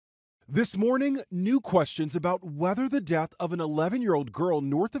This morning, new questions about whether the death of an 11-year-old girl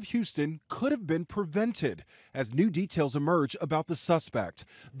north of Houston could have been prevented as new details emerge about the suspect.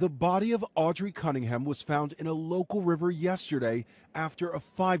 The body of Audrii Cunningham was found in a local river yesterday after a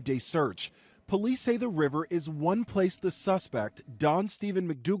 5-day search. Police say the river is one place the suspect, Don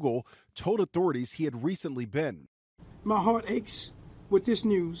Steven McDougal, told authorities he had recently been. My heart aches with this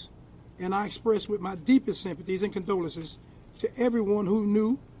news, and I express with my deepest sympathies and condolences to everyone who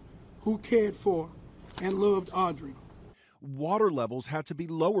knew, who cared for, and loved Audrii. Water levels had to be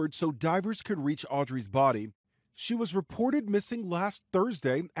lowered so divers could reach Audrii's body. She was reported missing last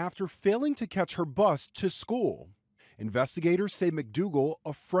Thursday after failing to catch her bus to school. Investigators say McDougal,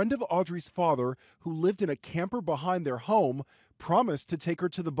 a friend of Audrii's father who lived in a camper behind their home, promised to take her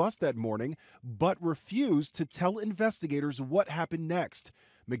to the bus that morning, but refused to tell investigators what happened next.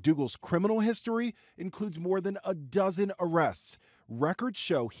 McDougal's criminal history includes more than a dozen arrests. Records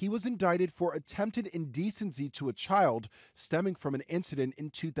show he was indicted for attempted indecency to a child stemming from an incident in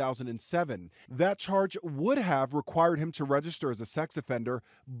 2007. That charge would have required him to register as a sex offender,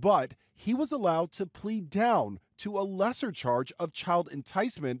 but he was allowed to plead down to a lesser charge of child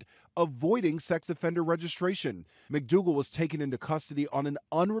enticement, avoiding sex offender registration. McDougal was taken into custody on an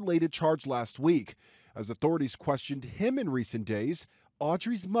unrelated charge last week. As authorities questioned him in recent days,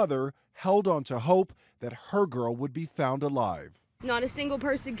 Audrii's mother held on to hope that her girl would be found alive. Not a single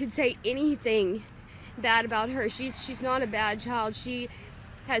person could say anything bad about her. She's not a bad child. She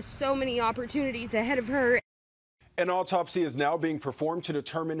has so many opportunities ahead of her. An autopsy is now being performed to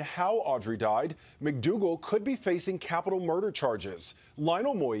determine how Audrii died. McDougal could be facing capital murder charges.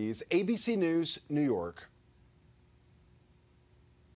 Lionel Moise, ABC News, New York.